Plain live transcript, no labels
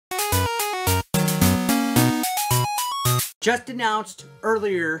Just announced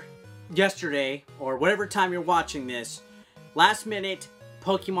earlier yesterday, or whatever time you're watching this, last minute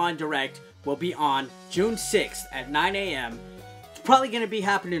Pokemon Direct will be on June 6th at 9 a.m. It's probably going to be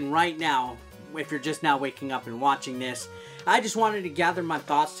happening right now if you're just now waking up and watching this. I just wanted to gather my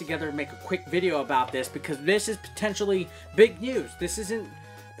thoughts together and make a quick video about this because this is potentially big news. This isn't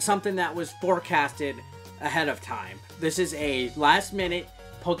something that was forecasted ahead of time. This is a last minute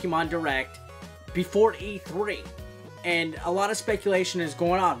Pokemon Direct before E3. And a lot of speculation is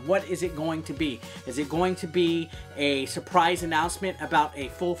going on. What is it going to be? Is it going to be a surprise announcement about a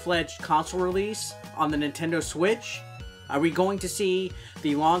full-fledged console release on the Nintendo Switch? Are we going to see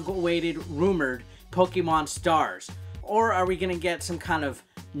the long-awaited, rumored Pokémon Stars? Or are we going to get some kind of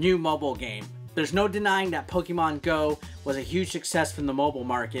new mobile game? There's no denying that Pokemon Go was a huge success from the mobile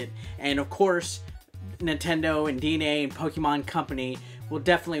market. And of course, Nintendo and DNA and Pokemon Company will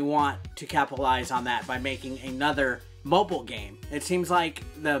definitely want to capitalize on that by making another mobile game. It seems like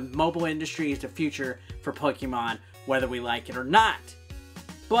the mobile industry is the future for Pokemon, whether we like it or not.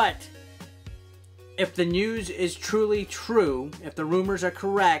 But if the news is truly true, if the rumors are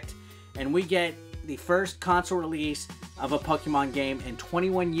correct, and we get the first console release of a Pokemon game in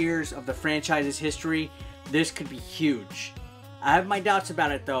 21 years of the franchise's history, this could be huge. I have my doubts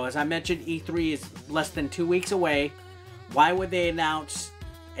about it though. As I mentioned, E3 is less than 2 weeks away. Why would they announce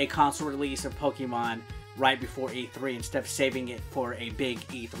a console release of Pokemon right before E3 instead of saving it for a big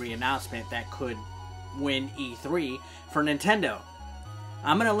E3 announcement that could win E3 for Nintendo?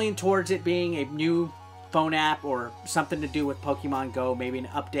 I'm going to lean towards it being a new phone app or something to do with Pokemon Go, maybe an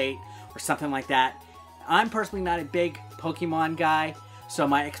update or something like that. I'm personally not a big Pokemon guy, so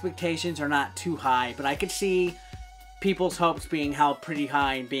my expectations are not too high, but I could see people's hopes being held pretty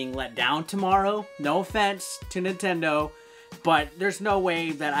high and being let down tomorrow. No offense to Nintendo, but there's no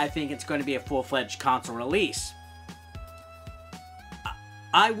way that I think it's going to be a full-fledged console release.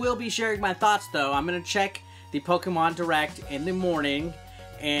 I will be sharing my thoughts though. I'm going to check the Pokemon Direct in the morning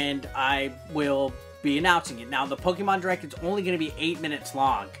and I will be announcing it. Now the Pokemon Direct is only going to be 8 minutes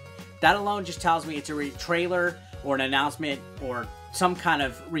long. That alone just tells me it's a trailer or an announcement or some kind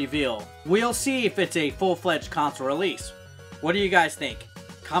of reveal. We'll see if it's a full-fledged console release. What do you guys think?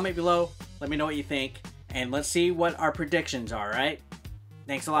 Comment below, let me know what you think, and let's see what our predictions are, right?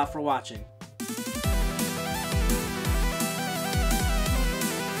 Thanks a lot for watching.